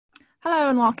Hello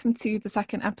and welcome to the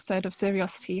second episode of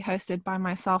Curiosity, hosted by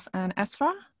myself and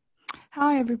Esra.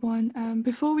 Hi everyone.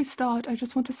 Before we start, I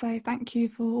just want to say thank you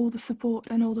for all the support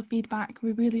and all the feedback.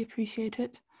 We really appreciate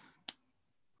it.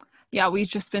 Yeah, we've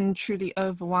just been truly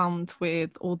overwhelmed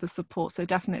with all the support, so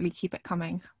definitely keep it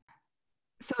coming.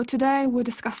 So today we're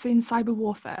discussing cyber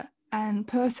warfare, and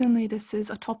personally this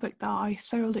is a topic that I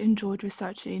thoroughly enjoyed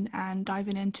researching and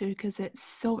diving into because it's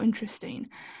so interesting,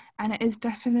 and it is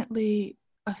definitely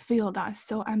a field that is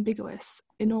so ambiguous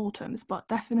in all terms, but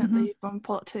definitely from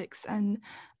politics and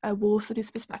a war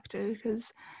studies perspective,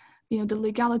 because the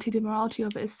legality, the morality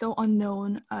of it is so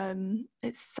unknown.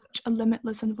 It's such a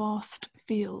limitless and vast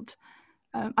field.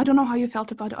 I don't know how you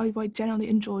felt about it. I generally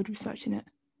enjoyed researching it.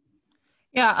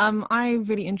 Yeah, I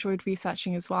really enjoyed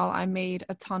researching as well. I made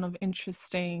a ton of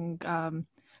interesting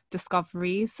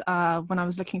discoveries when I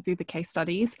was looking through the case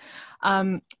studies.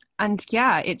 And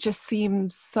yeah, it just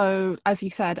seems so, as you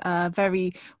said, a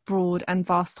very broad and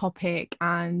vast topic.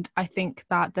 And I think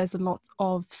that there's a lot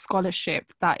of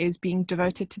scholarship that is being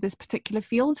devoted to this particular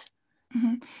field.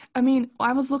 Mm-hmm. I mean,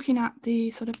 I was looking at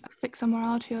the sort of ethics and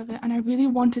morality of it, and I really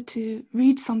wanted to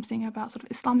read something about sort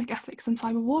of Islamic ethics and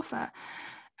cyber warfare.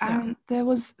 Yeah. And there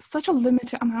was such a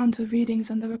limited amount of readings,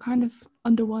 and they were kind of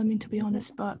underwhelming, to be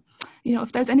honest. But,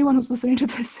 if there's anyone who's listening to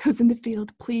this who's in the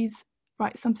field, please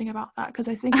write something about that, because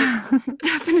I think it's a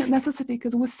definite necessity,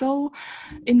 because we're so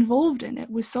involved in it.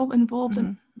 We're so involved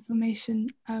in information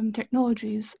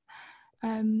technologies.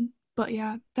 But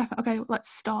yeah, definitely. Okay,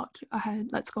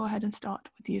 let's go ahead and start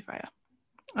with you, Freya.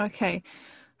 Okay,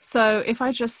 so if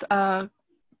I just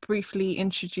briefly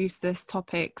introduce this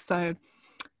topic. So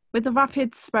with the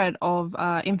rapid spread of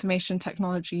information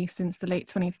technology since the late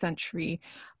 20th century,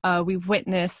 we've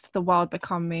witnessed the world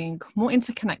becoming more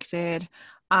interconnected,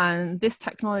 and this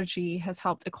technology has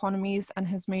helped economies and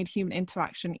has made human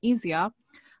interaction easier.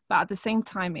 But at the same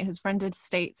time, it has rendered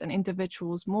states and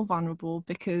individuals more vulnerable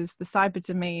because the cyber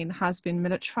domain has been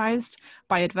militarized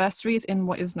by adversaries in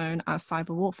what is known as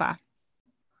cyber warfare.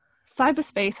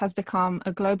 Cyberspace has become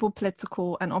a global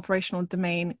political and operational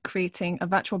domain, creating a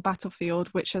virtual battlefield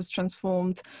which has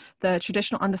transformed the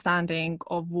traditional understanding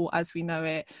of war as we know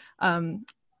it,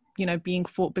 being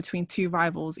fought between two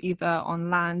rivals, either on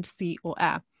land, sea, or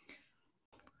air.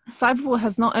 Cyber war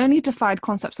has not only defied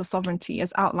concepts of sovereignty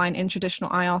as outlined in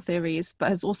traditional IR theories, but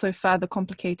has also further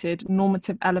complicated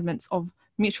normative elements of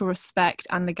mutual respect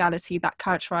and legality that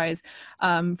characterize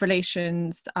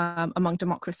relations among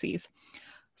democracies.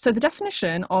 So the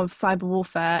definition of cyber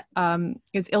warfare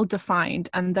is ill-defined,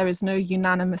 and there is no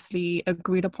unanimously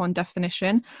agreed upon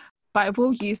definition, but I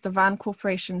will use the RAND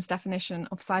Corporation's definition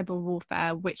of cyber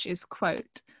warfare, which is,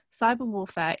 quote, cyber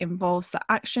warfare involves the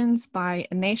actions by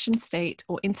a nation state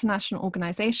or international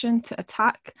organization to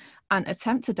attack and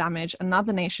attempt to damage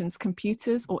another nation's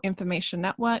computers or information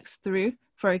networks through,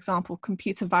 for example,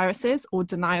 computer viruses or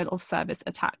denial of service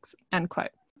attacks, end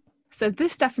quote. So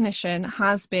this definition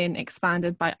has been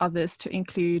expanded by others to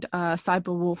include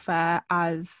cyber warfare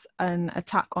as an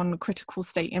attack on critical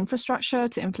state infrastructure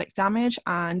to inflict damage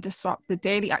and disrupt the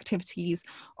daily activities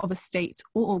of a state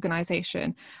or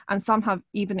organization. And some have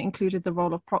even included the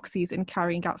role of proxies in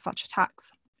carrying out such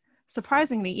attacks.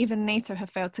 Surprisingly, even NATO have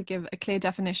failed to give a clear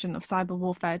definition of cyber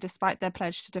warfare despite their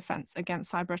pledge to defense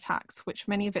against cyber attacks, which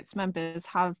many of its members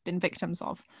have been victims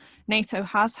of. NATO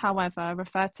has, however,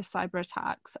 referred to cyber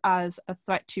attacks as a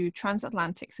threat to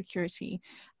transatlantic security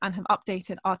and have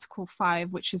updated Article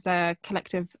 5, which is their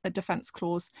collective defense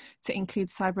clause, to include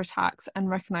cyber attacks and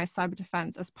recognize cyber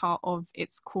defense as part of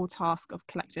its core task of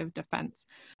collective defense.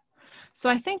 So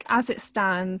I think as it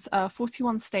stands,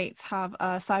 41 states have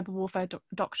a cyber warfare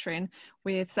doctrine,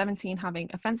 with 17 having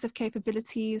offensive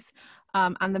capabilities.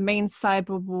 And the main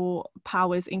cyber war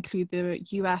powers include the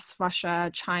US, Russia,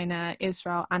 China,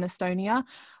 Israel, and Estonia.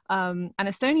 And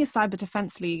Estonia's Cyber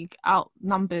Defense League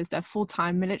outnumbers their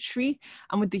full-time military.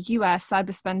 And with the US,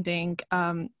 cyber spending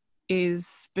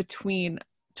is between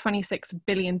 $26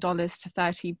 billion to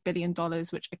 $30 billion,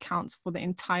 which accounts for the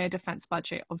entire defense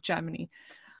budget of Germany.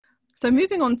 So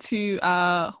moving on to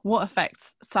what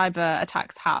effects cyber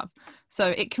attacks have. So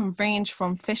it can range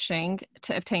from phishing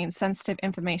to obtain sensitive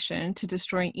information to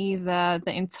destroying either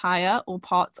the entire or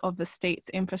parts of the state's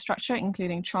infrastructure,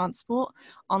 including transport,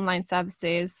 online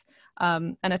services,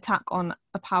 an attack on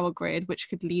a power grid, which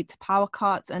could lead to power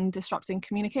cuts and disrupting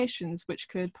communications, which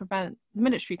could prevent the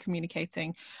military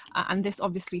communicating. And this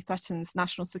obviously threatens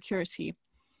national security.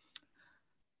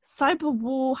 Cyber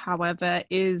war, however,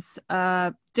 is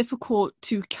difficult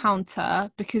to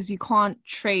counter because you can't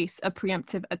trace a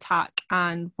preemptive attack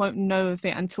and won't know of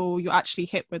it until you're actually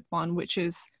hit with one, which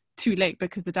is too late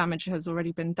because the damage has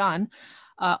already been done.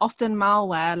 Often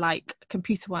malware like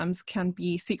computer worms can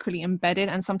be secretly embedded,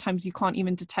 and sometimes you can't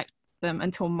even detect them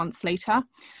until months later.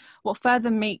 What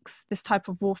further makes this type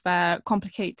of warfare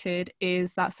complicated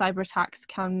is that cyber attacks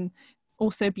can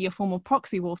also be a form of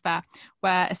proxy warfare,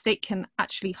 where a state can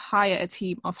actually hire a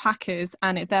team of hackers,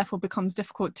 and it therefore becomes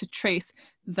difficult to trace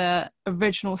the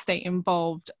original state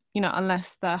involved,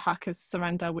 unless the hackers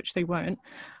surrender, which they won't.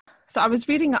 So I was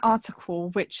reading an article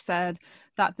which said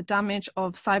that the damage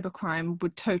of cybercrime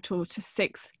would total to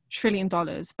 $6 trillion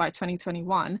by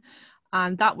 2021.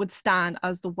 And that would stand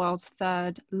as the world's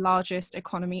third largest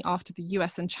economy after the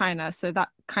US and China. So that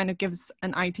kind of gives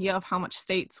an idea of how much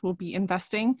states will be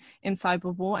investing in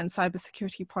cyber war and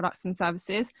cybersecurity products and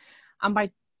services. And by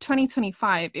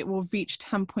 2025, it will reach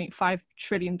 $10.5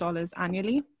 trillion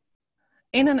annually.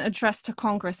 In an address to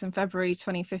Congress in February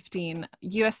 2015,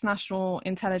 US National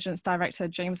Intelligence Director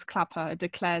James Clapper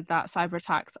declared that cyber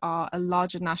attacks are a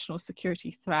larger national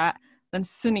security threat than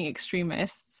Sunni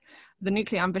extremists, the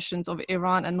nuclear ambitions of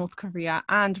Iran and North Korea,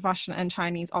 and Russian and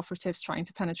Chinese operatives trying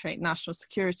to penetrate national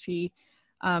security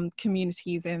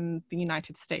communities in the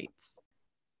United States.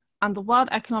 And the World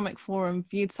Economic Forum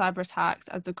viewed cyber attacks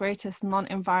as the greatest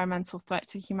non-environmental threat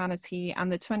to humanity, and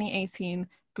the 2018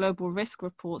 Global Risk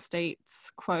Report states,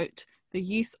 quote, "The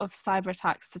use of cyber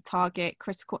attacks to target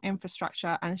critical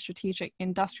infrastructure and strategic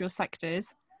industrial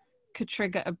sectors could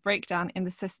trigger a breakdown in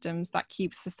the systems that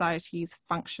keep societies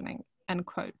functioning," end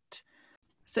quote.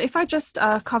 So if I just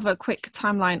cover a quick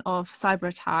timeline of cyber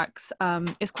attacks,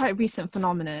 it's quite a recent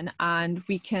phenomenon, and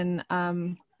we can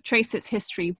trace its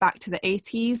history back to the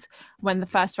 80s when the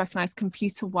first recognized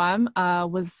computer worm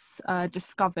was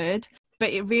discovered.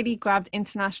 But it really grabbed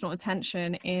international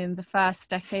attention in the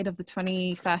first decade of the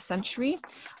 21st century,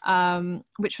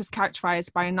 which was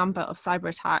characterized by a number of cyber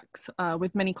attacks,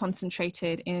 with many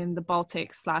concentrated in the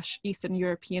Baltic/Eastern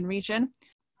European region.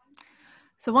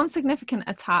 So one significant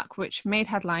attack which made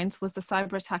headlines was the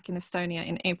cyber attack in Estonia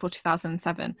in April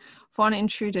 2007. Foreign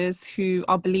intruders who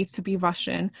are believed to be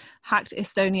Russian hacked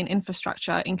Estonian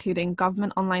infrastructure, including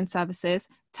government online services,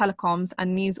 telecoms,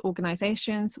 and news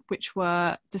organizations, which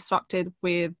were disrupted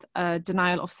with a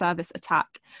denial of service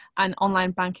attack, and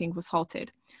online banking was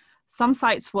halted. Some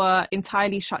sites were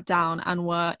entirely shut down and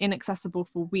were inaccessible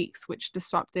for weeks, which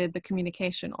disrupted the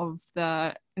communication of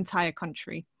the entire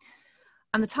country.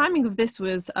 And the timing of this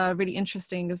was really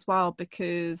interesting as well,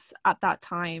 because at that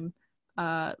time,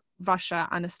 Russia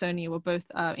and Estonia were both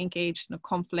engaged in a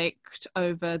conflict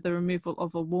over the removal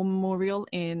of a war memorial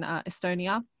in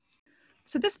Estonia.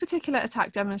 So this particular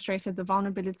attack demonstrated the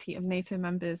vulnerability of NATO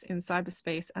members in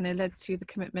cyberspace, and it led to the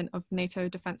commitment of NATO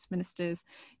defense ministers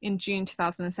in June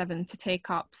 2007 to take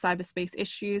up cyberspace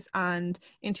issues. And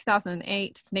in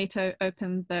 2008, NATO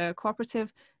opened the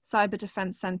Cooperative Cyber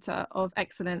Defense Center of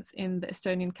Excellence in the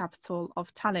Estonian capital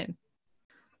of Tallinn.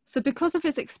 So because of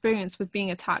its experience with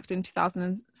being attacked in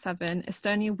 2007,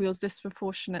 Estonia wields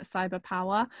disproportionate cyber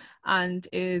power and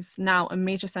is now a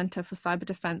major center for cyber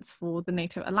defense for the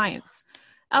NATO alliance.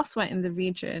 Elsewhere in the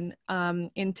region,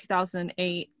 in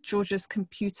 2008, Georgia's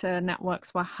computer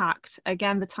networks were hacked.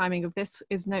 Again, the timing of this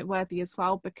is noteworthy as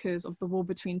well because of the war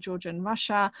between Georgia and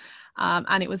Russia,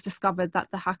 and it was discovered that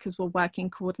the hackers were working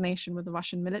in coordination with the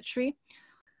Russian military.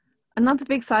 Another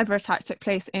big cyber attack took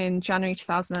place in January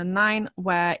 2009,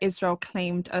 where Israel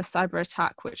claimed a cyber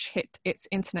attack which hit its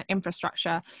internet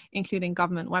infrastructure, including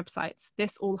government websites.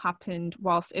 This all happened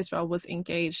whilst Israel was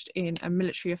engaged in a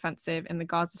military offensive in the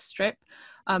Gaza Strip.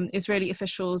 Israeli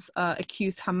officials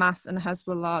accused Hamas and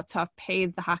Hezbollah to have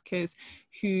paid the hackers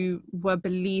who were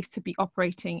believed to be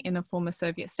operating in a former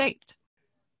Soviet state.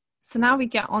 So now we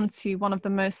get on to one of the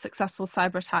most successful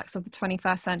cyber attacks of the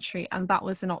 21st century, and that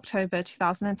was in October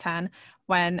 2010,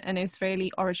 when an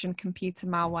Israeli origin computer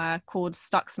malware called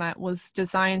Stuxnet was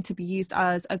designed to be used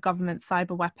as a government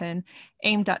cyber weapon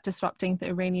aimed at disrupting the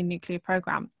Iranian nuclear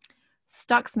program.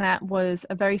 Stuxnet was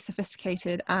a very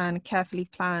sophisticated and carefully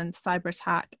planned cyber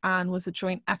attack and was a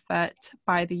joint effort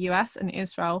by the US and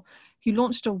Israel, who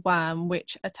launched a worm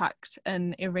which attacked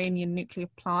an Iranian nuclear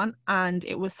plant, and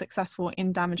it was successful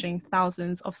in damaging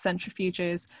thousands of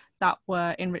centrifuges that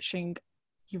were enriching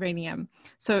uranium.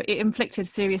 So it inflicted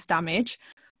serious damage.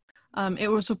 It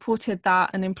was reported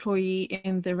that an employee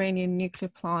in the Iranian nuclear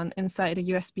plant inserted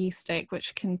a USB stick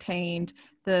which contained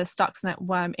the Stuxnet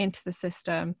worm into the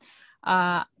system,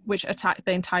 which attacked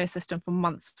the entire system for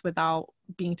months without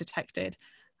being detected.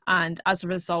 And as a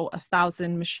result,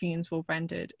 1,000 machines were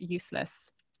rendered useless.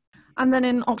 And then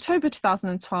in October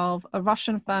 2012, a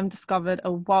Russian firm discovered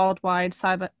a worldwide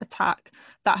cyber attack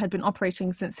that had been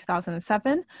operating since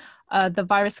 2007. The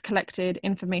virus collected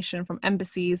information from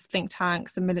embassies, think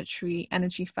tanks, the military,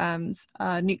 energy firms,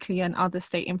 nuclear and other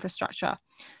state infrastructure.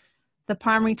 The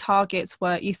primary targets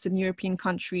were Eastern European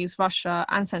countries, Russia,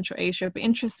 and Central Asia, but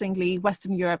interestingly,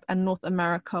 Western Europe and North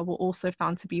America were also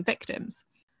found to be victims.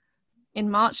 In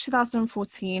March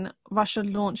 2014, Russia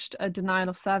launched a denial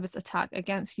of service attack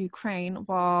against Ukraine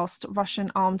whilst Russian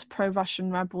armed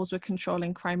pro-Russian rebels were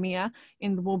controlling Crimea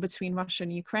in the war between Russia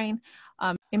and Ukraine.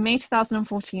 In May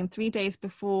 2014, 3 days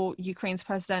before Ukraine's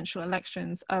presidential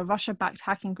elections, a Russia-backed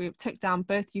hacking group took down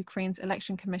both Ukraine's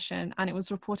election commission, and it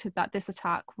was reported that this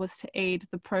attack was to aid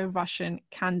the pro-Russian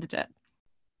candidate.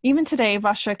 Even today,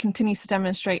 Russia continues to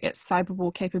demonstrate its cyber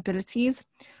war capabilities.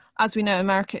 As we know,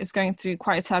 America is going through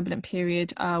quite a turbulent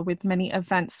period with many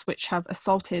events which have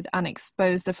assaulted and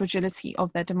exposed the fragility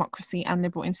of their democracy and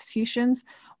liberal institutions.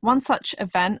 One such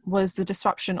event was the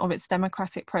disruption of its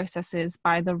democratic processes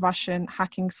by the Russian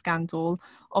hacking scandal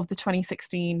of the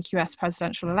 2016 US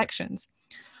presidential elections.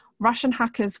 Russian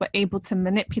hackers were able to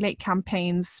manipulate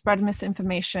campaigns, spread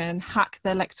misinformation, hack the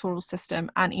electoral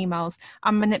system and emails,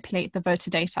 and manipulate the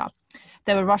voter data.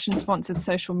 There were Russian-sponsored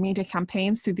social media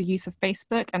campaigns through the use of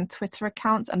Facebook and Twitter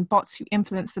accounts and bots who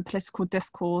influenced the political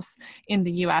discourse in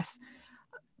the US.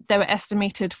 There were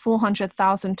estimated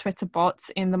 400,000 Twitter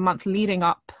bots in the month leading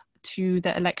up to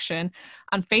the election,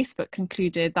 and Facebook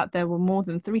concluded that there were more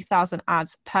than 3,000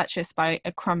 ads purchased by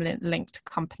a Kremlin-linked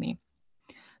company.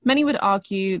 Many would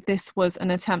argue this was an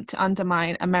attempt to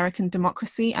undermine American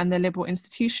democracy and their liberal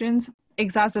institutions,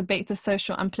 exacerbate the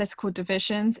social and political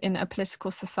divisions in a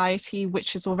political society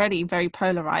which is already very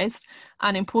polarized,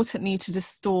 and importantly, to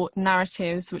distort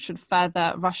narratives which would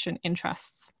further Russian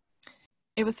interests.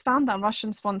 It was found that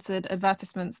Russian-sponsored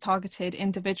advertisements targeted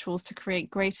individuals to create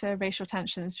greater racial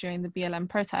tensions during the BLM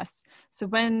protests. So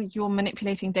when you're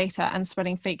manipulating data and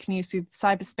spreading fake news through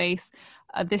cyberspace,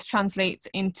 this translates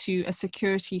into a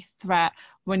security threat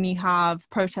when you have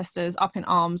protesters up in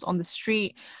arms on the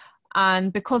street.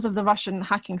 And because of the Russian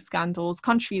hacking scandals,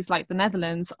 countries like the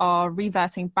Netherlands are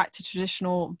reverting back to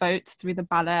traditional votes through the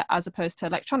ballot as opposed to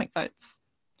electronic votes.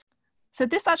 So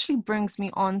this actually brings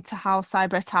me on to how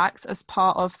cyber attacks as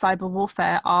part of cyber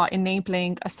warfare are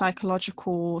enabling a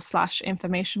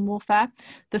psychological/information warfare.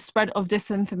 The spread of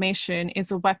disinformation is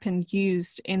a weapon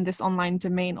used in this online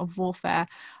domain of warfare,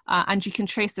 and you can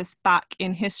trace this back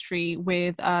in history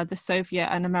with the Soviet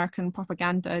and American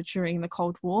propaganda during the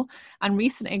Cold War. And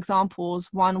recent examples,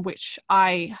 one which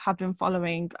I have been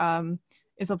following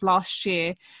is of last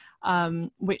year,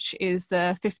 which is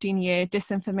the 15-year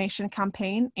disinformation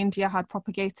campaign India had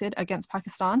propagated against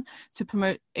Pakistan to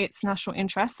promote its national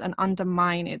interests and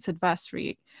undermine its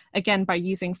adversary, again by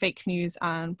using fake news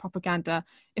and propaganda,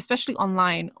 especially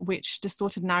online, which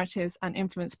distorted narratives and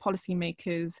influenced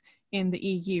policymakers in the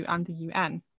EU and the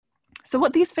UN. So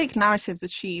what these fake narratives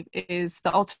achieve is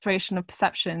the alteration of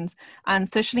perceptions and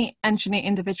socially engineer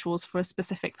individuals for a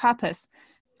specific purpose.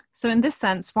 So in this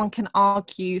sense, one can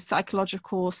argue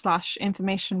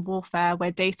psychological/information warfare, where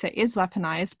data is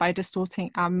weaponized by distorting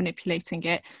and manipulating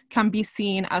it, can be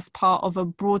seen as part of a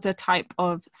broader type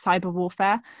of cyber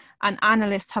warfare. And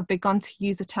analysts have begun to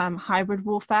use the term hybrid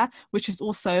warfare, which is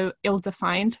also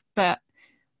ill-defined, but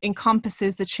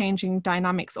encompasses the changing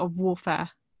dynamics of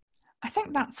warfare. I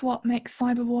think that's what makes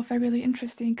cyber warfare really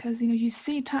interesting, because you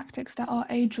see tactics that are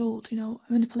age-old,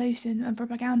 manipulation and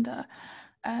propaganda.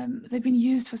 They've been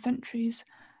used for centuries,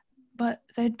 but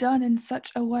they're done in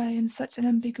such a way, in such an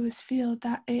ambiguous field,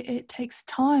 that it takes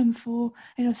time for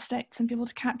states and people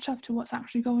to catch up to what's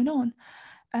actually going on.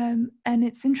 And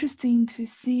it's interesting to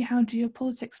see how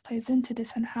geopolitics plays into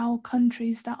this, and how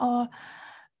countries that are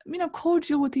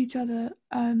cordial with each other,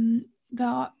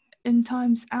 that are in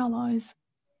times allies,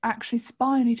 actually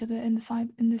spy on each other in the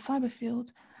cyber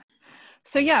field.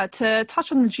 So yeah, to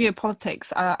touch on the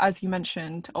geopolitics, as you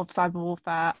mentioned, of cyber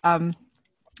warfare,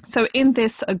 so in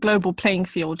this global playing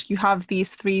field, you have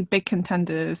these three big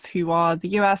contenders who are the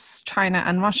US, China,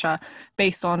 and Russia,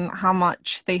 based on how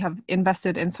much they have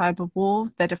invested in cyber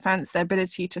war, their defense, their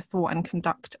ability to thwart and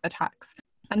conduct attacks.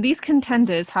 And these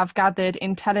contenders have gathered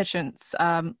intelligence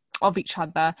of each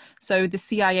other. So the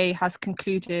CIA has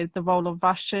concluded the role of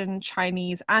Russian,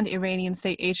 Chinese, and Iranian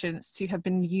state agents to have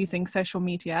been using social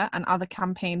media and other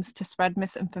campaigns to spread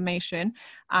misinformation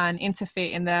and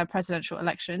interfere in their presidential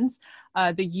elections.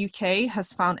 The UK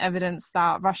has found evidence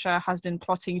that Russia has been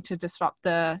plotting to disrupt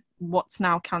what's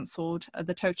now cancelled,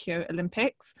 the Tokyo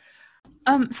Olympics.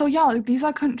 So yeah, like, these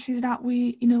are countries that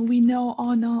we know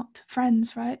are not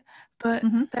friends, right? But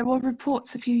there were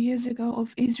reports a few years ago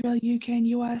of Israel, UK, and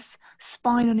US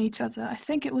spying on each other. I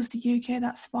think it was the UK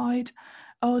that spied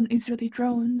on Israeli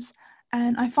drones.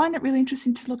 And I find it really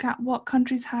interesting to look at what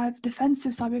countries have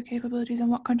defensive cyber capabilities and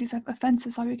what countries have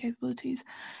offensive cyber capabilities.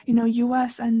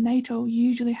 US and NATO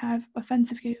usually have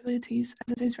offensive capabilities,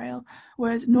 as does Israel,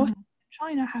 whereas North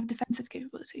China have defensive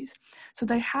capabilities. So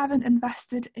they haven't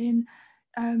invested in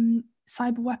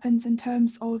cyber weapons in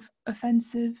terms of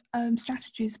offensive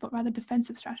strategies, but rather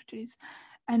defensive strategies.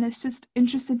 And it's just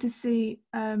interesting to see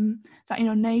that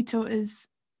NATO is.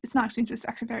 It's not actually just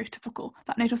actually very typical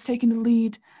that NATO's taking the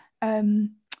lead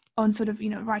on sort of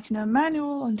writing a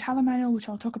manual, on telemanual, which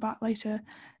I'll talk about later,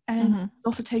 and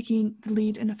also taking the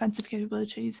lead in offensive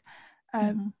capabilities.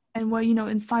 And where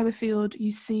in cyber field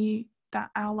you see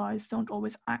that allies don't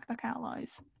always act like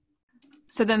allies.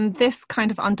 So then this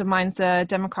kind of undermines the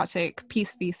democratic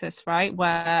peace thesis, right?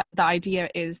 Where the idea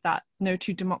is that no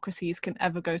two democracies can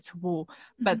ever go to war,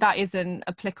 but that isn't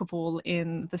applicable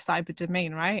in the cyber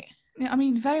domain, right? Yeah, I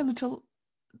mean, very little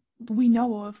we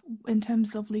know of in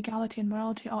terms of legality and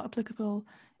morality are applicable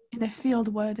in a field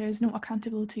where there is no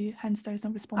accountability, hence there is no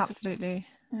responsibility.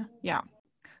 Absolutely. Yeah.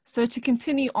 So to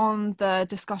continue on the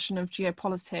discussion of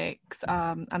geopolitics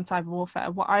and cyber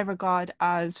warfare, what I regard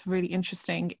as really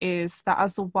interesting is that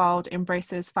as the world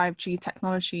embraces 5G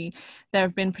technology, there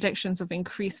have been predictions of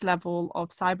increased level of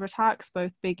cyber attacks,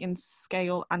 both big in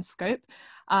scale and scope.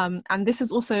 And this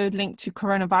is also linked to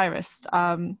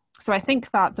coronavirus. So I think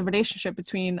that the relationship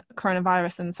between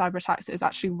coronavirus and cyber attacks is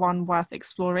actually one worth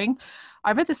exploring.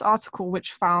 I read this article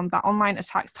which found that online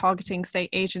attacks targeting state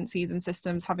agencies and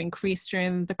systems have increased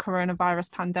during the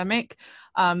coronavirus pandemic.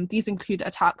 These include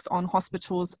attacks on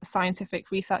hospitals,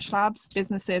 scientific research labs,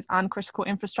 businesses, and critical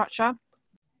infrastructure.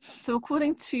 So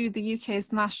according to the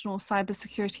UK's National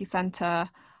Cybersecurity Centre,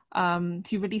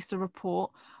 who released a report,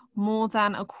 more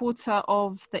than a quarter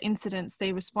of the incidents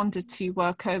they responded to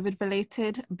were COVID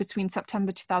related between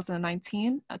September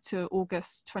 2019 to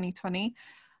August 2020.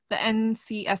 The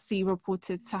NCSC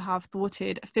reported to have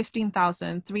thwarted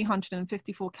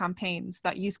 15,354 campaigns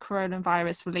that use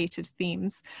coronavirus-related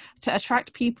themes to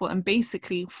attract people and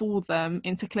basically fool them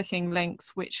into clicking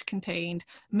links which contained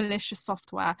malicious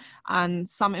software, and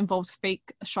some involved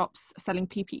fake shops selling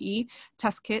PPE,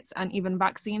 test kits, and even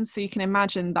vaccines. So you can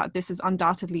imagine that this is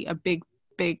undoubtedly a big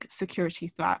security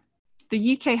threat.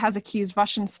 The UK has accused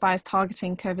Russian spies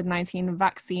targeting COVID-19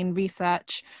 vaccine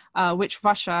research, which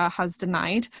Russia has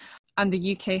denied. And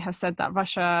the UK has said that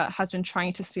Russia has been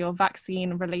trying to steal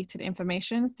vaccine-related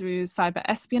information through cyber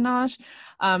espionage.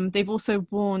 They've also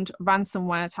warned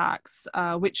ransomware attacks,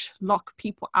 which lock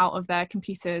people out of their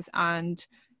computers, and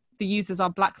the users are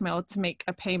blackmailed to make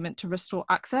a payment to restore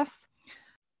access.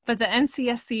 But the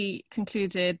NCSC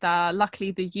concluded that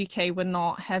luckily the UK were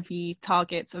not heavy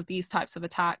targets of these types of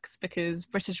attacks because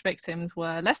British victims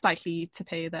were less likely to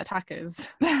pay the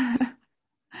attackers.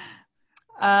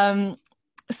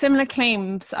 Similar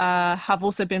claims have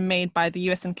also been made by the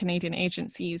US and Canadian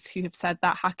agencies who have said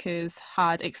that hackers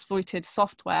had exploited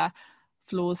software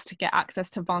flaws to get access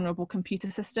to vulnerable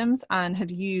computer systems and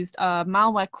had used a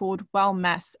malware called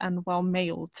WellMess and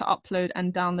WellMail to upload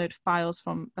and download files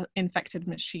from infected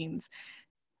machines.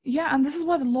 Yeah, and this is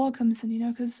where the law comes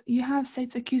in, because you have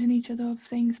states accusing each other of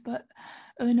things, but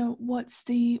what's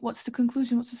the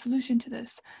conclusion? What's the solution to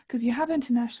this? Because you have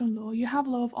international law, you have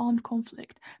law of armed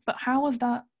conflict, but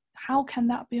how can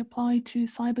that be applied to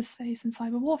cyberspace and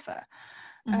cyber warfare?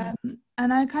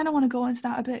 And I kind of want to go into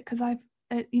that a bit because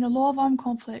law of armed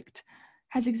conflict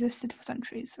has existed for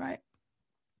centuries, right?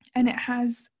 And it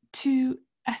has two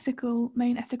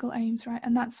main ethical aims, right?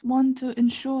 And that's one, to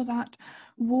ensure that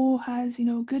war has,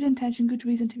 good intention, good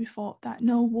reason to be fought, that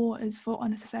no war is fought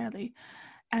unnecessarily,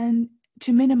 and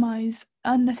to minimize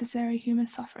unnecessary human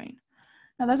suffering.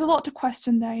 Now, there's a lot to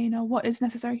question there, what is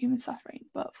necessary human suffering?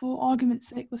 But for argument's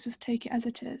sake, let's just take it as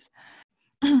it is.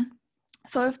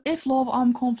 So if law of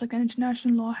armed conflict and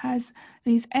international law has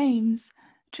these aims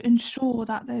to ensure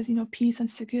that there's, peace and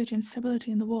security and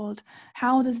stability in the world,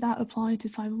 how does that apply to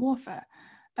cyber warfare?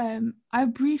 I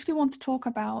briefly want to talk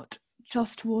about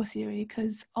just war theory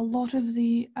because a lot of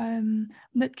the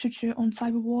literature on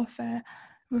cyber warfare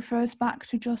refers back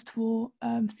to just war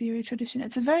theory tradition.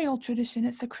 It's a very old tradition.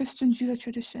 It's a Christian Judo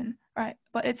tradition, right?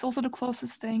 But it's also the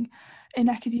closest thing in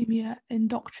academia, in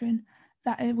doctrine,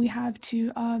 that we have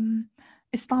to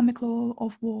Islamic law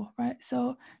of war, right?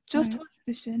 So just war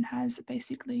tradition has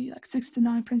basically like 6 to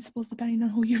 9 principles depending on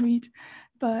who you read,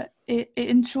 but it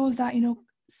ensures that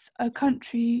a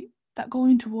country that go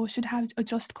into war should have a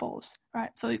just cause, right?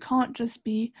 So it can't just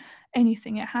be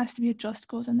anything. It has to be a just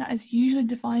cause, and that is usually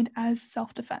defined as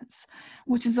self-defense,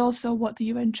 which is also what the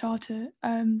UN Charter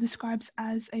describes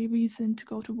as a reason to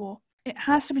go to war. It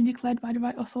has to be declared by the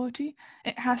right authority.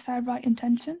 It has to have right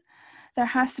intention. There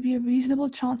has to be a reasonable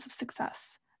chance of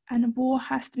success, and war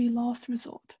has to be last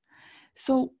resort.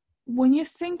 So when you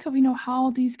think of,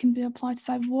 how these can be applied to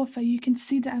cyber warfare, you can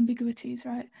see the ambiguities,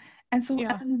 right? And so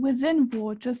and within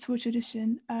war, just war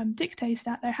tradition dictates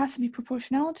that there has to be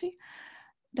proportionality,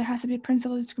 there has to be a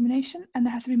principle of discrimination, and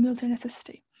there has to be military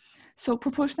necessity. So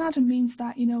proportionality means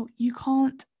that, you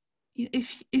can't,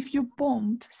 if you're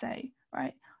bombed, say,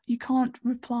 right, you can't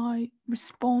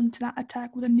respond to that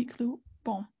attack with a nuclear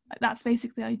bomb. Like, that's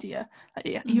basically the idea.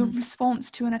 Like, your response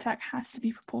to an attack has to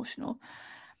be proportional.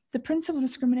 The principle of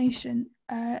discrimination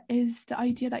is the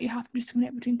idea that you have to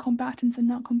discriminate between combatants and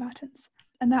non-combatants.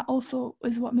 And that also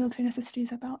is what military necessity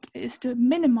is about. It is to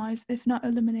minimize, if not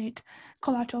eliminate,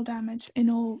 collateral damage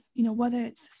in all, whether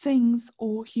it's things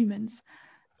or humans.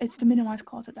 It's to minimize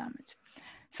collateral damage.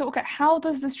 So, okay, how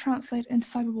does this translate into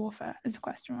cyber warfare is the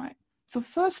question, right? So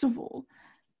first of all,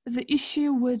 the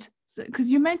issue would, because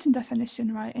you mentioned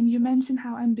definition, right? And you mentioned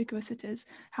how ambiguous it is,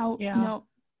 how,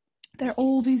 there are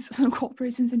all these sort of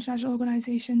corporations, international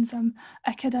organizations,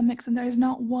 academics, and there is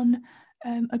not one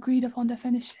agreed upon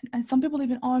definition. And some people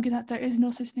even argue that there is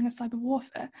no such thing as cyber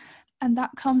warfare. And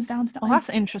that comes down to the that's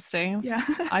interesting. Yeah.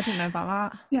 I didn't know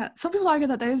about that. Yeah, some people argue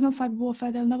that there is no cyber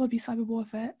warfare, there'll never be cyber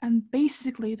warfare. And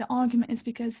basically the argument is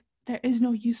because there is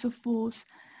no use of force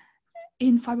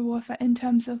in cyber warfare in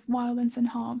terms of violence and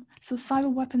harm. So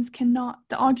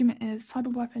the argument is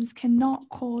cyber weapons cannot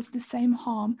cause the same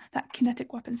harm that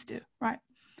kinetic weapons do, right?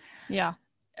 Yeah.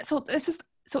 So is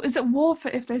it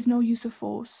warfare if there's no use of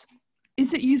force?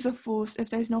 Is it use of force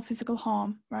if there's no physical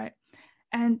harm, right?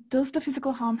 And does the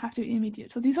physical harm have to be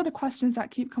immediate? So these are the questions that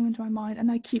keep coming to my mind,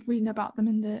 and I keep reading about them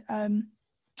in the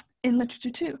in literature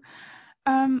too.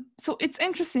 So it's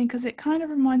interesting because it kind of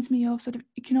reminds me of sort of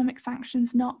economic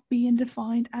sanctions not being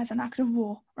defined as an act of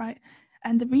war, right?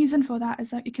 And the reason for that is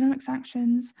that economic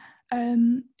sanctions,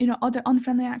 other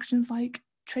unfriendly actions like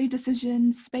trade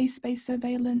decisions, space-based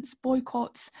surveillance,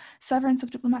 boycotts, severance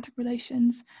of diplomatic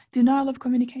relations, denial of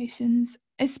communications,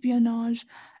 espionage,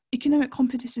 economic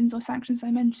competitions or sanctions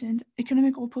I mentioned,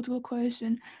 economic or political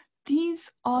coercion, these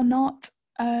are not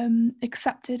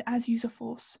accepted as use of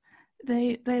force.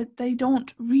 They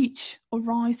don't reach or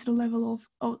rise to the level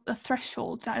of a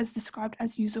threshold that is described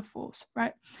as use of force,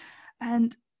 right?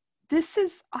 And this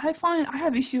is, I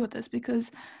have issue with this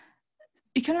because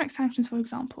economic sanctions, for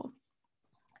example,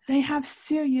 they have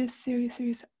serious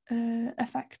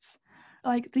effects.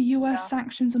 Like the US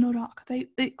sanctions on Iraq,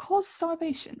 it caused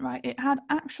starvation, right? It had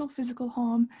actual physical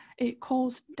harm. It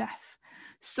caused death.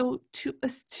 So to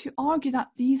argue that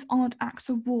these aren't acts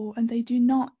of war and they do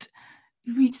not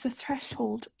reach the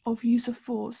threshold of use of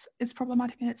force is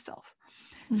problematic in itself.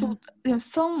 So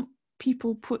some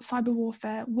people put cyber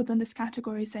warfare within this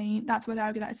category, saying that's where they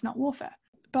argue that it's not warfare.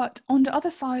 But on the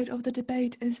other side of the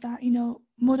debate is that,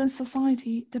 modern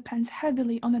society depends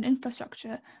heavily on an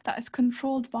infrastructure that is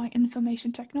controlled by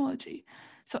information technology.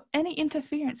 So any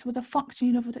interference with the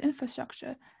functioning of the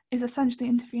infrastructure is essentially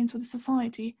interference with the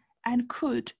society and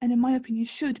could, and in my opinion,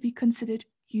 should be considered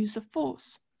use of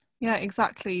force. Yeah,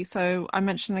 exactly. So I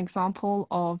mentioned an example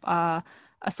of a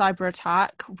cyber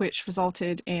attack which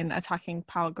resulted in attacking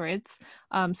power grids.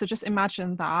 So just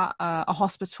imagine that a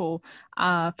hospital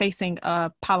facing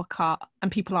a power cut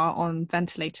and people are on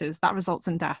ventilators, that results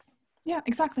in death. Yeah,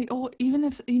 exactly. Or even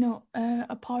if a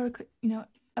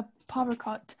power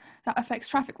cut that affects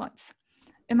traffic lights.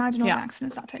 Imagine all the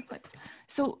accidents that take place.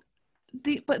 So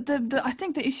I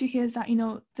think the issue here is that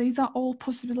these are all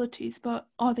possibilities, but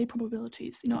are they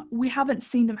probabilities? We haven't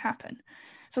seen them happen.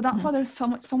 So that's why there's so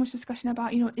much discussion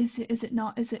about is it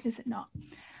not, is it not.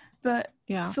 But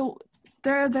so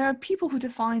there are people who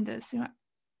define this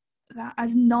that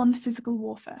as non-physical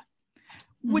warfare,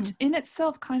 which in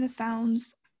itself kind of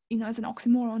sounds as an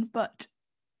oxymoron, but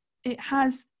it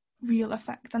has real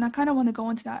effects, and I kind of want to go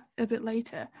into that a bit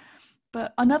later.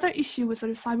 But another issue with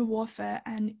sort of cyber warfare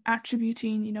and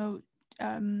attributing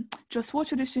just war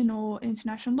tradition or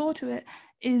international law to it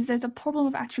is there's a problem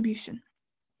of attribution.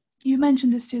 You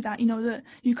mentioned this too, that that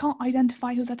you can't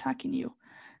identify who's attacking you.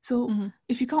 So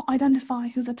if you can't identify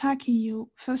who's attacking you,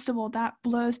 first of all, that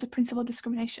blurs the principle of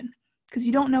discrimination, because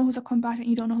you don't know who's a combatant,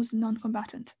 you don't know who's a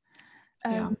non-combatant.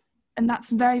 And that's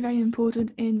very, very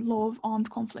important in law of armed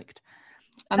conflict.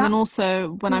 And then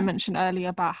also when I mentioned earlier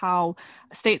about how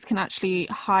states can actually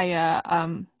hire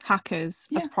hackers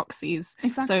as proxies.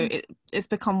 Exactly. So it's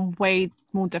become way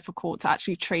more difficult to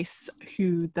actually trace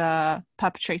who the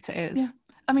perpetrator is. Yeah.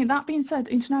 I mean, that being said,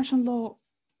 international law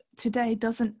today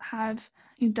doesn't have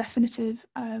definitive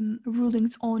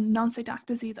rulings on non-state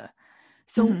actors either.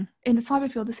 So in the cyber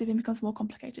field, this even becomes more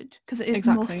complicated because it is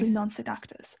mostly non-state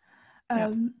actors.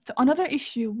 So another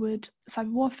issue with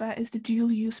cyber warfare is the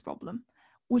dual use problem,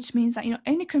 which means that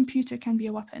any computer can be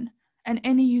a weapon and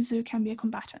any user can be a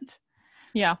combatant.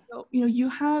 Yeah. So you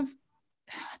have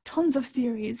tons of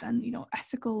theories and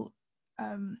ethical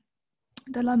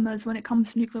dilemmas when it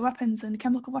comes to nuclear weapons and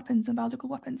chemical weapons and biological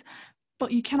weapons,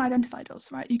 but you can identify those,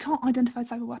 right? You can't identify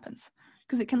cyber weapons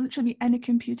because it can literally be any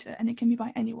computer and it can be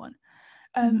by anyone.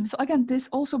 So again, this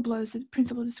also blows the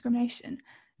principle of discrimination,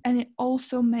 and it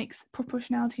also makes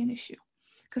proportionality an issue.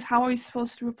 Because how are you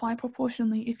supposed to reply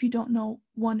proportionally if you don't know,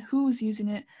 one, who's using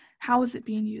it, how is it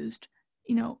being used,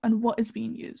 and what is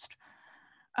being used?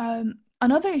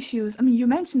 Another issue is, you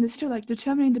mentioned this too, like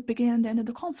determining the beginning and the end of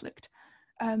the conflict.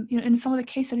 In some of the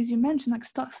case studies you mentioned, like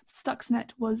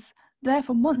Stuxnet was there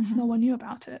for months, no one knew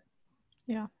about it.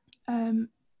 Yeah.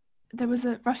 There was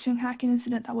a Russian hacking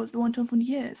incident that was the one for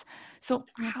years. So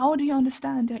how do you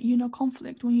understand that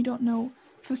conflict when you don't know,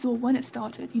 first of all, when it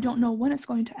started, you don't know when it's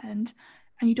going to end,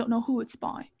 and you don't know who it's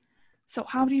by? So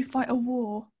how do you fight a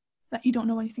war that you don't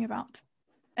know anything about?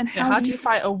 And how do you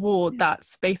fight a war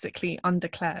that's basically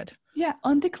undeclared? Yeah,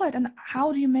 undeclared. And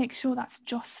how do you make sure that's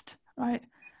just, right?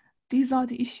 These are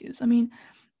the issues.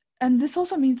 And this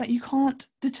also means that you can't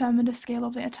determine the scale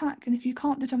of the attack. And if you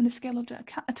can't determine the scale of the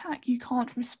attack, you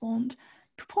can't respond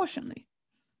proportionally.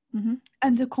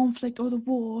 And the conflict or the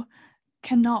war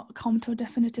cannot come to a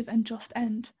definitive and just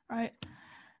end, right?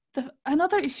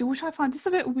 Another issue, which I find this is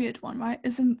a bit weird one, right,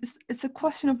 is it's a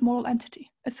question of moral entity.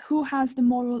 It's who has the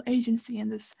moral agency in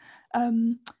this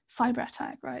cyber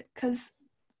attack, right? Because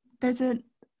there's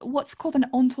what's called an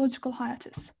ontological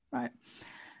hiatus, right?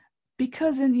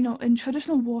 Because in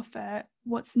traditional warfare,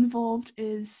 what's involved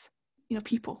is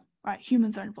people, right?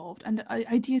 Humans are involved, and the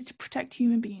idea is to protect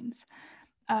human beings.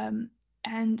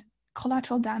 And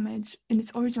collateral damage in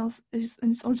its original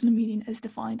meaning is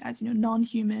defined as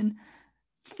non-human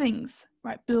things,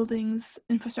 right? Buildings,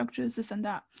 infrastructures, this and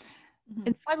that.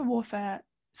 In cyber warfare,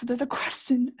 so there's a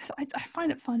question. I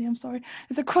find it funny. I'm sorry.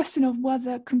 There's a question of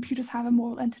whether computers have a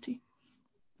moral entity.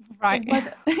 Right.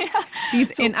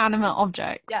 These inanimate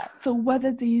objects. Yeah. So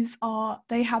whether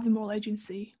they have the moral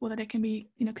agency, whether they can be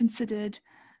considered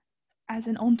as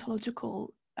an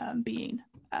ontological being.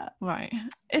 Right.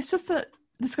 It's just a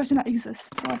discussion that exists.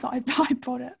 So I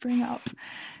thought I'd bring it up.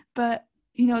 But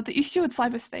the issue with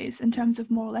cyberspace in terms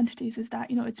of moral entities is that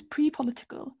it's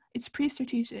pre-political, it's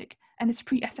pre-strategic, and it's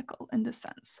pre-ethical in this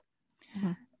sense.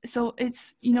 So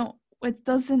it's it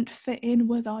doesn't fit in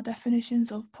with our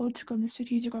definitions of political and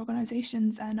strategic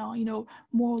organizations and our,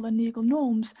 moral and legal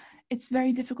norms. It's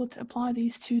very difficult to apply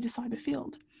these to the cyber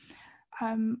field.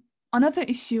 Another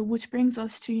issue, which brings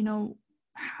us to,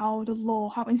 how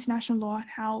international law and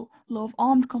how law of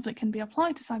armed conflict can be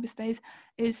applied to cyberspace,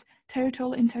 is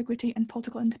territorial integrity and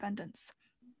political independence.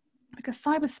 Because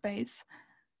cyberspace,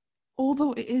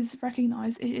 although it is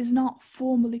recognized, it is not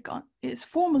formally it is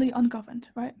formally ungoverned,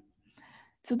 right?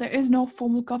 So there is no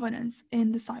formal governance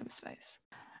in the cyberspace.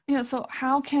 So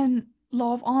how can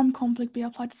law of armed conflict be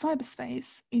applied to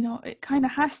cyberspace? It kind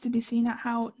of has to be seen at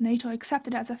how NATO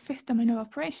accepted it as a fifth domain of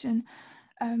operation.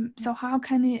 So how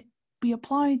can it be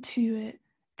applied to it,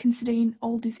 considering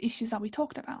all these issues that we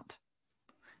talked about?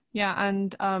 Yeah,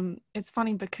 and it's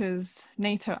funny because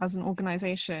NATO as an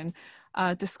organization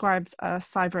describes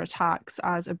cyber attacks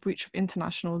as a breach of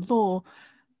international law,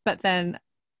 but then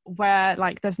where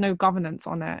there's no governance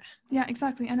on it. Yeah,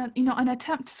 exactly. And an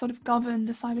attempt to sort of govern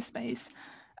the cyberspace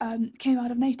came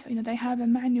out of NATO. They have a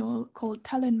manual called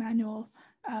Tallinn Manual,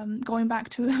 going back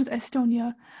to the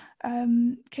Estonia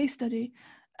case study.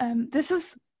 This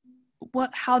is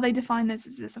how they define this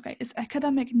is this. Okay, it's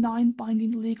academic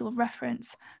non-binding legal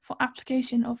reference for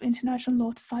application of international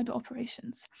law to cyber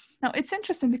operations. Now it's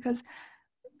interesting because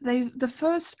the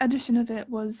first edition of it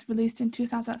was released in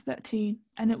 2013,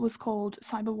 and it was called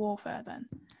Cyber Warfare then.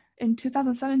 In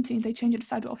 2017, they changed it to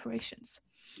Cyber Operations.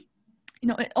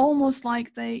 It almost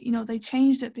like they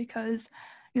changed it because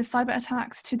cyber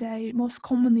attacks today most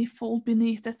commonly fall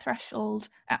beneath the threshold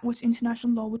at which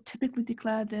international law would typically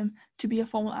declare them to be a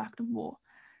formal act of war.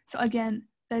 So again,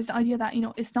 there's the idea that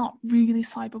it's not really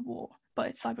cyber war, but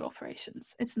it's cyber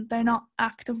operations. They're not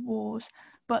active wars,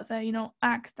 but they're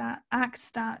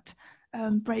acts that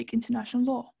break international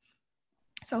law.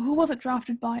 So who was it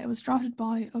drafted by? It was drafted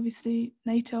by, obviously,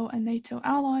 NATO and NATO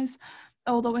allies,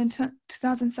 although in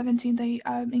 2017 they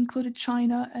included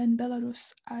China and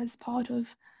Belarus as part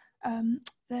of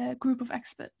their group of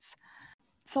experts.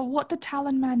 So what the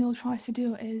Talon Manual tries to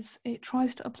do is it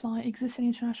tries to apply existing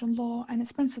international law and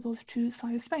its principles to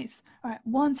cyberspace. Right,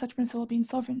 one such principle being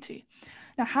sovereignty.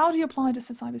 Now, how do you apply this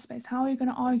to cyberspace? How are you going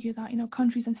to argue that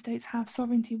countries and states have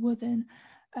sovereignty within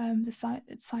the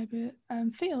cyber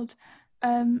field?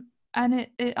 And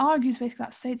it argues basically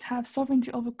that states have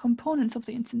sovereignty over components of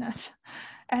the internet,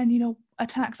 and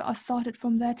attacks that are started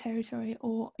from their territory,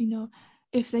 or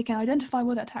if they can identify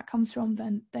where that attack comes from,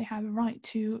 then they have a right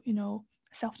to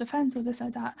self-defense or this or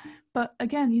that. But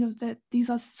again, that these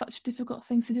are such difficult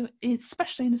things to do,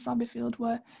 especially in the cyber field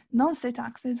where non-state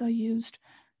actors are used.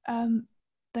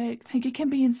 They think it can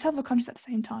be in several countries at the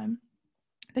same time.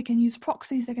 They can use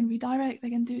proxies, they can redirect, they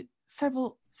can do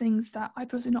several things that I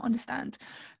personally don't understand,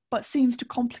 but seems to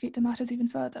complicate the matters even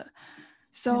further.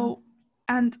 So,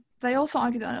 and they also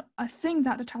argue that a thing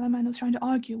that the Talon Manual is trying to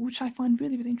argue, which I find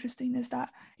really, really interesting, is that,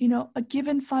 a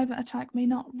given cyber attack may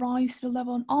not rise to the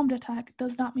level of an armed attack,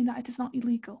 does not mean that it is not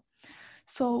illegal.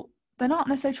 So they're not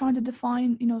necessarily trying to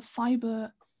define,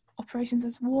 cyber operations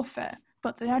as warfare,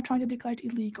 but they are trying to declare it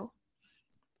illegal.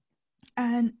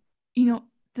 And,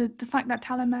 the fact that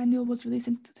Talon Manual was released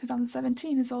in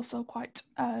 2017 is also quite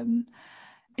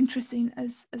interesting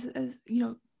as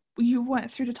you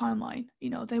went through the timeline.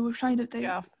 They were trying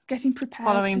to, getting prepared.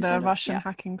 Following the Russian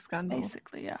hacking scandal.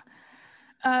 Basically, yeah.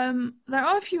 There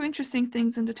are a few interesting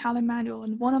things in the Talon Manual,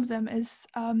 and one of them is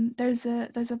there's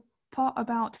a part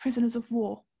about prisoners of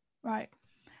war, right?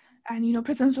 And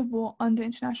prisoners of war under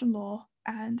international law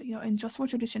and in just war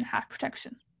tradition have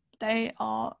protection. They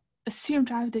are assumed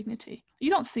to have dignity. You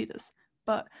don't see this,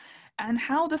 and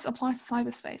how this applies to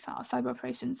cyberspace, cyber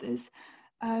operations, is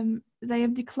they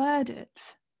have declared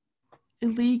it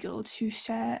illegal to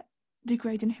share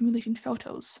degrading, humiliating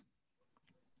photos,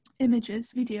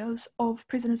 images, videos of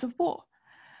prisoners of war.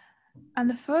 And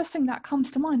the first thing that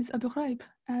comes to mind is Abu Ghraib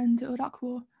and the Iraq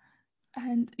War.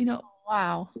 And,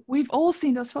 wow, we've all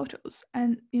seen those photos.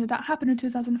 And, that happened in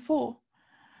 2004.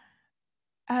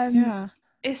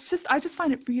 It's just, I just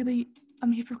find it really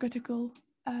hypocritical.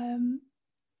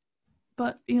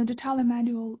 But, the Talon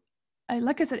Manual,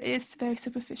 like I said, is very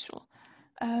superficial.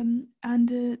 And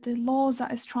the laws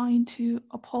that it's trying to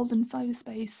uphold in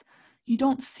cyberspace, you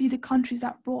don't see the countries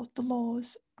that brought the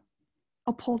laws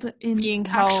uphold it in being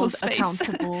actual held space.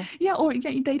 accountable.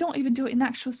 They don't even do it in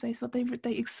actual space, but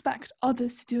they expect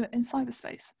others to do it in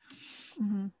cyberspace.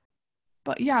 Mm-hmm.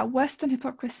 But Western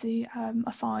hypocrisy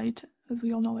aside, as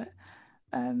we all know it,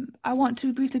 I want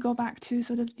to briefly go back to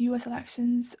sort of the US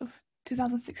elections of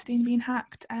 2016 being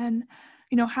hacked, and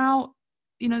how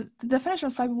the definition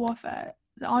of cyber warfare,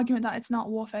 the argument that it's not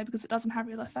warfare because it doesn't have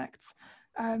real effects.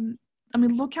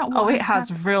 Look at what it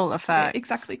has real effects.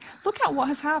 Exactly. Look at what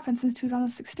has happened since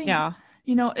 2016. Yeah.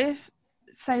 If,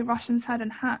 say, Russians hadn't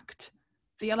hacked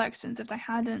the elections, if they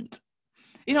hadn't,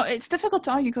 it's difficult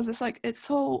to argue because it's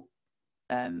so,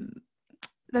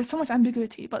 there's so much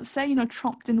ambiguity. But say,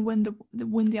 Trump didn't win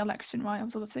the election, right? I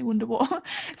was going to say win the war.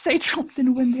 Say Trump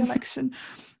didn't win the election.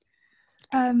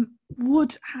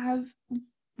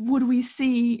 Would we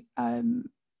see,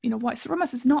 white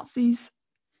supremacist Nazis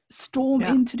storm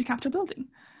into the Capitol building?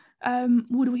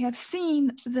 Would we have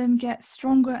seen them get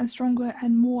stronger and stronger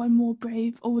and more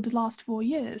brave over the last 4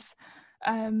 years?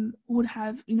 Would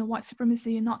have, white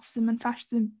supremacy and Nazism and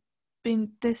fascism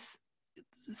been this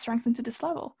strengthened to this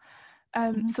level?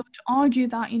 So to argue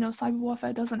that, cyber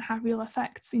warfare doesn't have real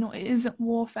effects, it isn't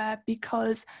warfare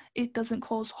because it doesn't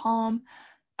cause harm.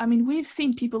 We've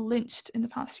seen people lynched in the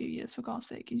past few years, for God's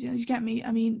sake. You get me?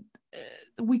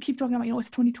 We keep talking about, it's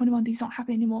 2021, these don't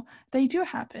happen anymore. They do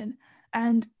happen.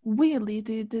 And weirdly,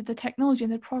 the technology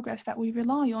and the progress that we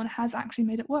rely on has actually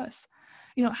made it worse.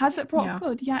 Has it brought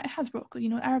good? Yeah, it has brought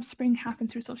good. Arab Spring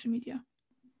happened through social media.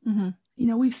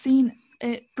 Mm-hmm. We've seen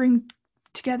it bring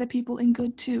together people in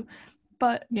good too.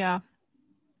 But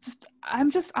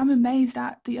I'm amazed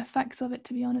at the effects of it,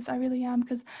 to be honest. I really am,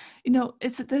 because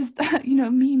there's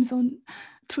memes on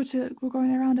Twitter were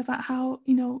going around about how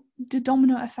the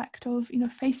domino effect of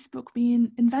Facebook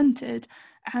being invented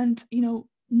and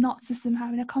Nazism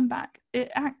having a comeback.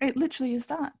 It literally is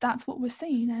that's what we're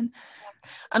seeing.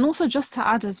 And also, just to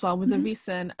add as well, with the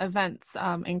recent events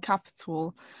in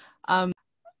Capitol,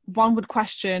 one would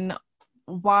question,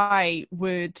 why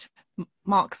would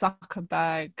Mark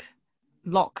Zuckerberg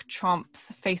lock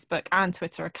Trump's Facebook and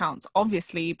Twitter accounts?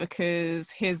 Obviously because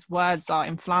his words are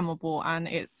inflammable and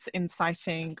it's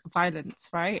inciting violence,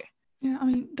 right? Yeah,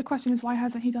 the question is, why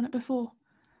hasn't he done it before?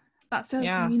 That's the other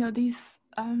Yeah. thing, you know, these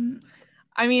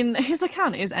I mean, his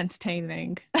account is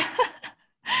entertaining.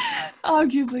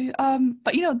 arguably,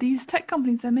 but you know, these tech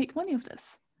companies, they make money of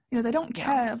this. You know, they don't Yeah.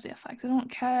 care of the effects. They don't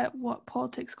care what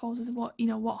politics causes, what, you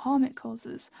know, what harm it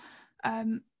causes.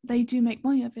 They do make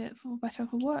money of it, for better or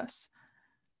for worse.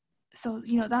 So,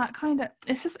 you know, that kind of,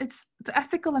 it's the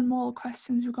ethical and moral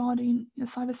questions regarding, you know,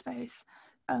 cyberspace,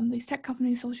 these tech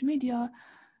companies, social media,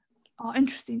 are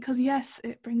interesting because yes,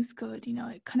 it brings good, you know,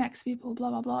 it connects people, blah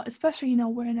blah blah. Especially, you know,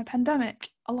 we're in a pandemic,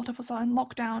 a lot of us are in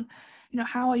lockdown. You know,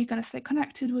 how are you going to stay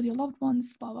connected with your loved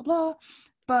ones, blah blah blah.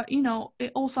 But you know,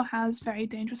 it also has very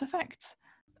dangerous effects.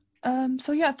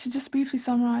 So yeah, to just briefly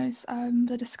summarize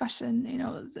the discussion, you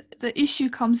know, the issue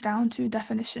comes down to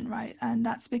definition, right? And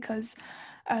that's because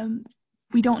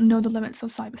we don't know the limits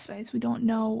of cyberspace. We don't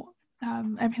know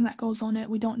everything that goes on it.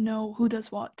 We don't know who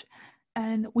does what,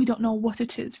 and we don't know what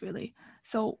it is really.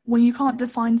 So when you can't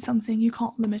define something, you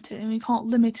can't limit it, and when you can't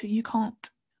limit it, you can't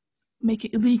make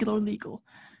it illegal or legal,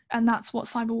 and that's what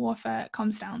cyber warfare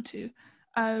comes down to.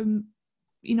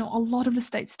 You know, a lot of the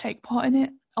states take part in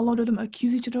it. A lot of them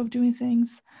accuse each other of doing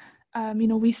things. You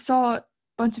know, we saw a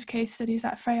bunch of case studies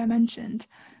that Freya mentioned,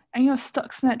 and you know,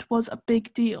 Stuxnet was a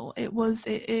big deal.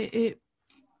 It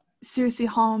seriously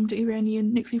harmed the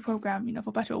Iranian nuclear program. You know,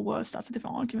 for better or worse, that's a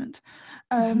different argument.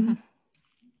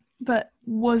 But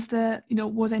was there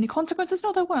any consequences?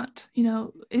 No, there weren't. You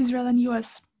know, Israel and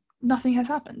US, nothing has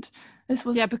happened. This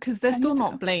was because they're still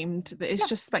not ago. blamed. It's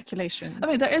just speculations. I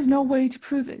mean, there is no way to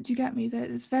prove it. Do you get me?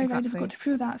 It's very, very difficult to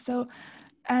prove that. So,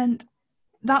 and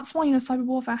that's why, you know, cyber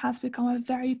warfare has become a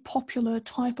very popular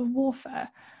type of warfare,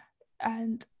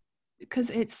 and because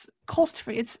it's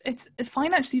cost-free, it's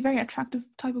financially very attractive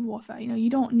type of warfare. You know, you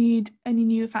don't need any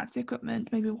new fancy equipment,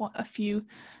 maybe a few.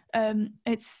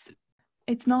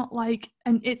 It's not like,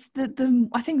 and it's the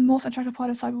I think most attractive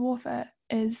part of cyber warfare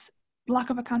is lack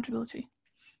of accountability.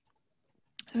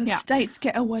 So the states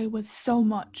get away with so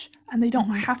much, and they don't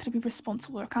have to be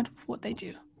responsible or accountable for what they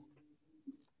do.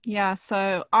 Yeah,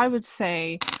 so I would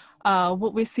say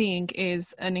what we're seeing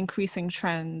is an increasing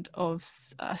trend of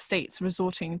states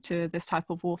resorting to this type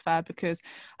of warfare, because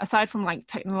aside from like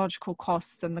technological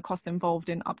costs and the cost involved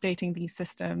in updating these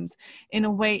systems, in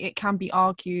a way it can be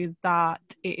argued that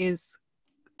it is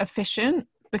efficient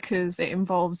because it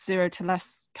involves 0 to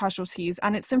less casualties,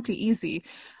 and it's simply easy.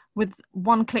 With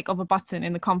one click of a button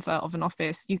in the comfort of an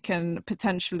office, you can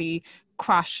potentially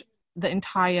crash the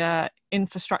entire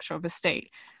infrastructure of a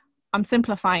state. I'm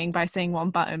simplifying by saying one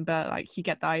button, but like you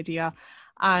get the idea.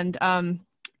 And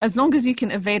as long as you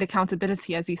can evade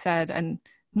accountability, as you said, and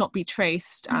not be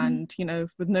traced, and you know,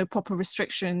 with no proper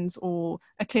restrictions or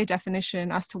a clear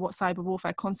definition as to what cyber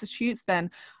warfare constitutes, then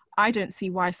I don't see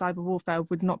why cyber warfare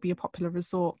would not be a popular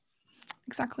resort.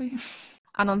 Exactly.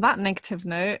 And on that negative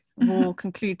note, we'll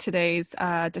conclude today's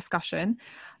discussion.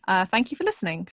 Thank you for listening.